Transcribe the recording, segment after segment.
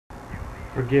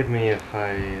Forgive me if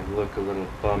I look a little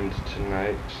bummed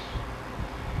tonight.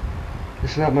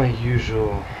 It's not my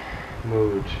usual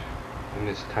mood in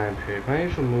this time period. My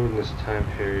usual mood in this time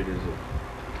period is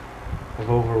of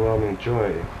overwhelming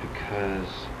joy because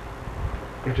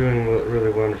we're doing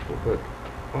really wonderful. But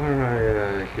why don't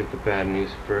I give the bad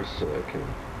news first so I can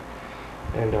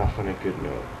end off on a good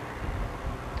note.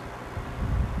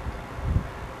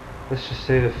 Let's just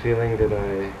say the feeling that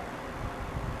I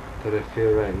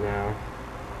feel right now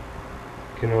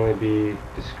can only be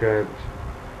described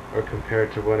or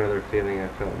compared to one other feeling I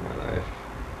felt in my life.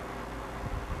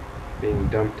 Being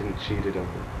dumped and cheated on.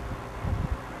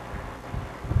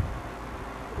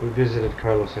 We visited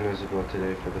Carlos and Isabel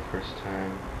today for the first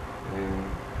time in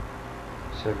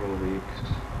several weeks.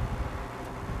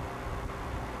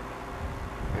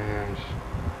 And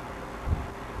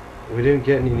we didn't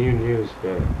get any new news,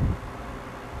 but it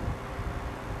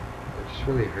just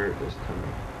really hurt this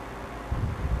time.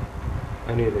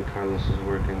 I knew that Carlos was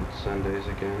working Sundays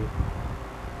again.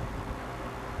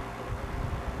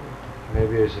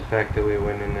 Maybe it was the fact that we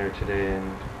went in there today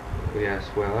and we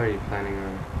asked, well, are you planning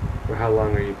on, or how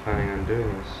long are you planning on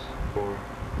doing this for?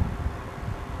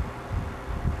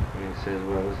 And he says,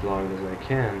 well, as long as I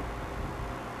can.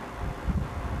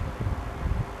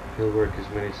 He'll work as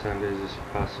many Sundays as he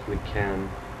possibly can.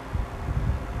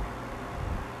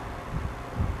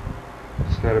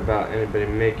 It's not about anybody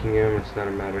making him, it's not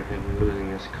a matter of him losing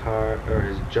his car, or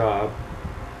his job.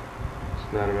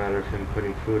 It's not a matter of him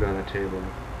putting food on the table.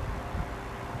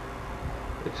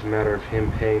 It's a matter of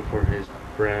him paying for his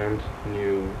brand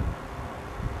new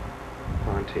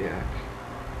Pontiac.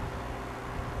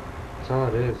 That's all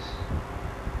it is.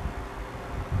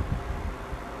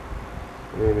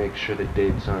 Let me make sure the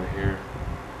date's on here.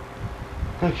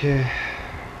 Okay.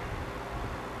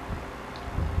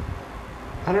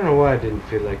 I don't know why I didn't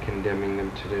feel like condemning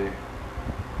them today.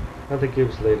 I think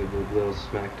Gibbs laid a little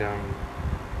smackdown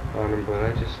on him, but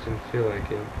I just didn't feel like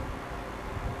it.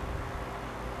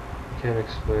 Can't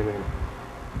explain it.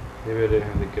 Maybe I didn't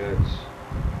have the guts.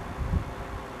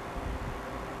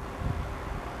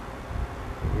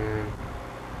 Man.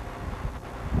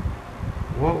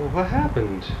 What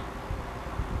happened?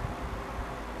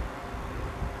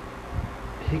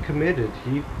 He committed.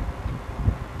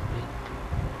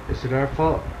 Is it our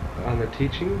fault on the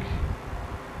teaching?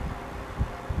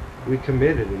 We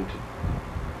committed him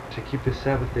to keep the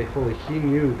Sabbath day holy. He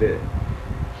knew that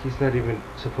he's not even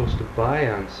supposed to buy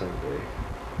on Sunday.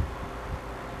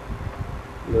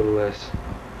 Little less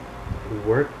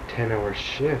work 10-hour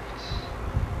shifts.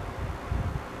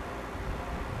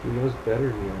 He knows better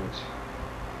than that.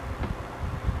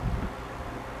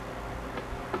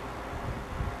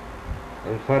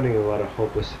 I'm finding a lot of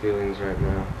hopeless feelings right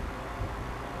now.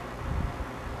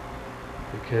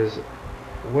 Because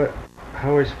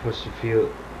how are we supposed to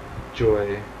feel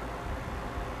joy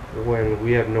when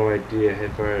we have no idea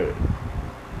if our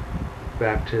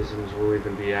baptisms will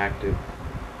even be active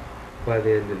by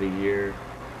the end of the year?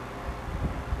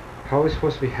 How are we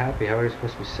supposed to be happy? How are we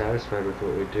supposed to be satisfied with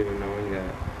what we do,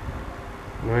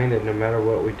 knowing that no matter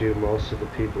what we do, most of the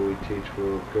people we teach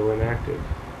will go inactive?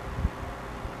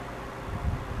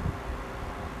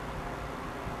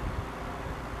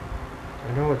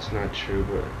 I know it's not true,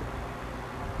 but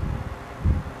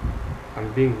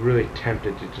I'm being really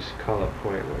tempted to just call it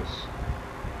pointless.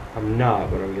 I'm not,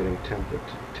 but I'm getting tempted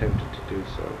to do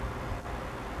so.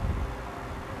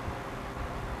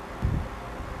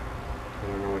 I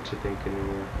don't know what to think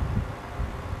anymore.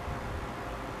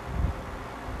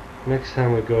 Next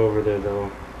time we go over there, though,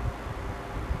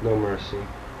 no mercy.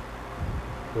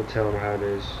 We'll tell them how it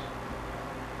is.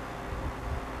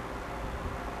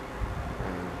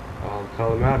 I'll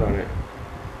call him out on it.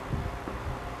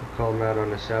 I'll call him out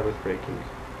on the Sabbath breaking.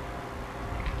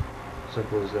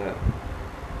 Simple as that.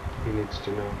 He needs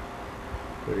to know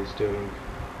what he's doing.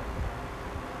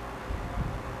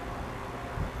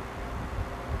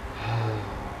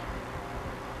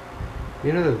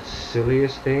 You know the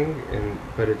silliest thing,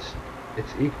 but it's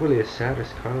equally as sad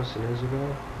as Carlos and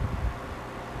Isabel?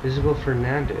 Isabel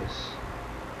Fernandez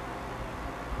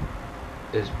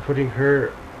is putting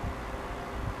her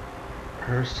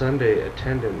Sunday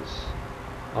attendance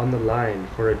on the line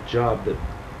for a job that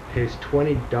pays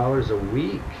 $20 a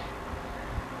week.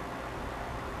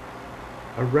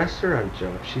 A restaurant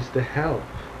job. She's the help.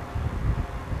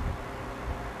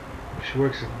 She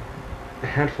works a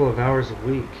handful of hours a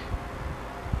week.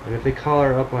 And if they call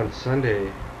her up on Sunday,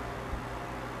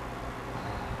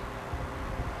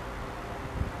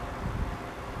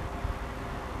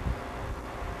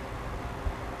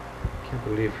 I can't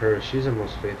believe her. She's the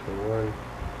most faithful one.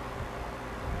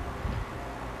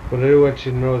 But I do want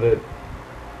you to know that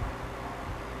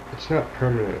it's not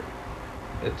permanent.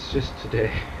 It's just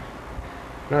today.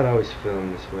 Not always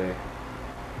feeling this way.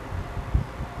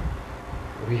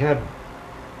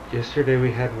 Yesterday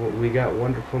we got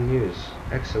wonderful news.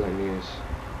 Excellent news.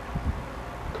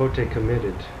 Kote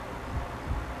committed.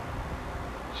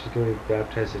 She's going to be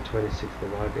baptized the 26th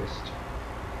of August.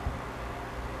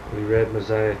 We read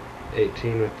Mosiah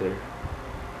 18 with her.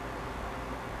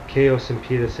 Que os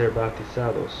impide ser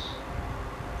bautizados.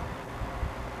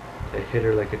 It hit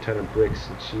her like a ton of bricks,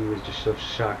 and she was just so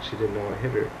shocked she didn't know what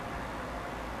hit her.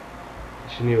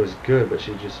 She knew it was good, but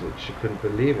she couldn't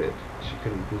believe it. She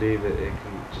couldn't believe it.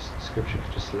 Scripture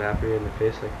could just slap her in the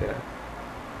face like that.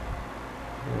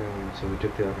 And so we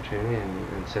took the opportunity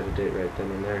and set a date right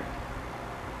then and there.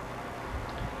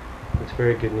 It's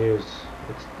very good news.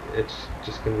 It's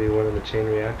just going to be one of the chain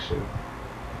reaction.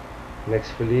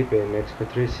 Next Felipe, next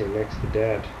Patricia, next the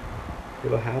dad.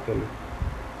 It'll happen.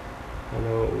 I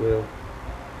know it will.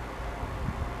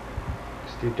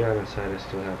 Just deep down inside I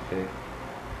still have faith.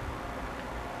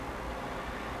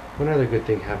 One other good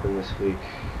thing happened this week.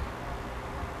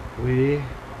 Let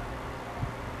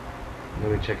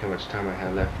me check how much time I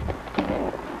have left.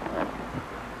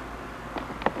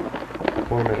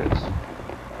 4 minutes.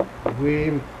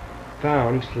 We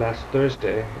found last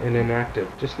Thursday an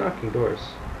inactive, just knocking doors.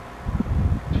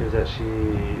 Turns out she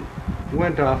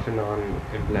went off and on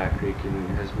in Black Creek and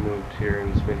has moved here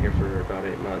and has been here for about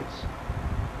 8 months.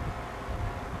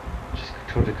 Just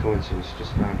total coincidence,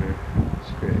 just found her.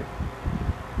 It's great.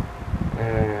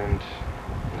 And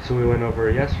so we went over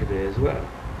yesterday as well,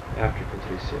 after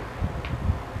Patricia.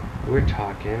 We're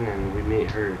talking and we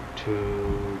meet her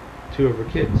two of her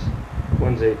kids.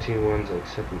 One's 18, one's like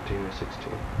 17 or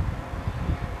 16.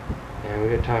 And we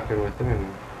get talking with them,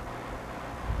 and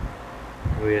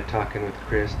we get talking with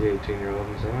Chris, the 18-year-old,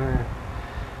 and said,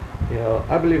 you know,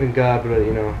 I believe in God, but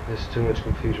you know, there's too much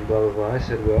confusion, blah blah blah. I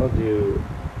said, well, do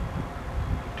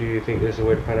you think there's a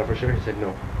way to find out for sure? He said,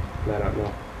 no, flat out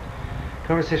no.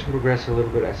 Conversation progressed a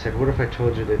little bit. I said, what if I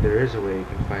told you that there is a way you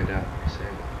can find out? He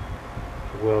said,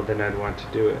 well, then I'd want to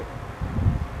do it.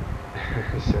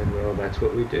 I said, well, that's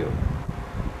what we do.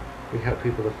 We help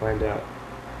people to find out.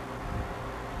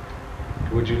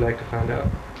 Would you like to find out?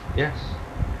 Yes.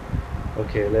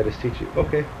 Okay, let us teach you.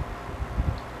 Okay.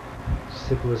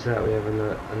 Simple as that. We have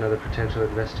another potential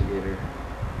investigator.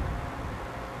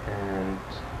 And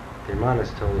the Imam is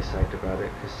totally psyched about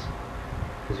it, because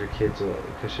her kids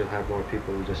because she'll have more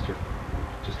people than just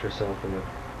herself in the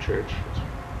church.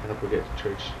 I help her get to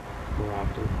church more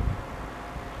often.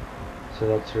 So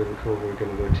that's really cool. We're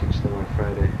going to go teach them on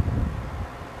Friday.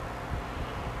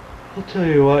 I'll tell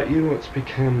you what, you know what's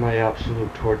become my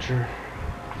absolute torture?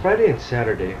 Friday and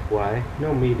Saturday. Why?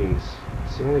 No meetings.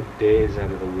 It's the only days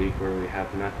out of the week where we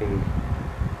have nothing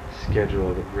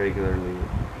scheduled regularly.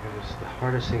 It's the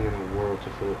hardest thing in the world to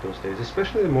fill up those days,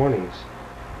 especially the mornings.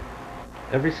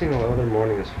 Every single other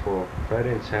morning is full.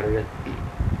 Friday and Saturday.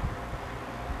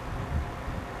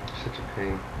 Such a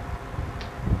pain.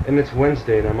 And it's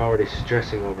Wednesday and I'm already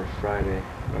stressing over Friday.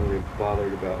 I'm really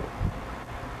bothered about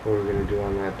what we're going to do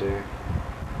on that day.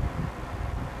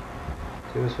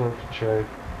 So this one to try.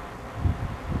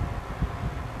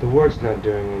 The ward's not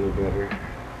doing any better.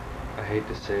 I hate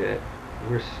to say it.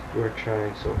 We're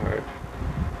trying so hard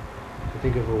to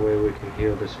think of a way we can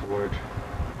heal this ward.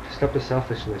 To stop the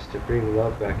selfishness, to bring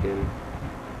love back in.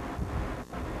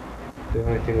 The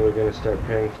only thing we're going to start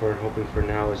praying for and hoping for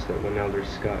now is that when Elder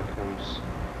Scott comes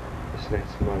this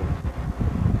next month,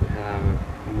 we have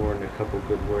more than a couple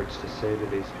good words to say to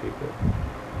these people.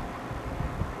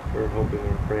 We're hoping,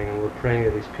 we're praying, and we're praying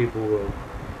that these people will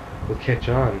catch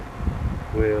on,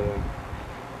 will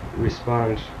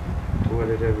respond to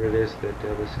whatever it is that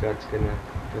Elder Scott's gonna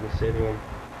say to them.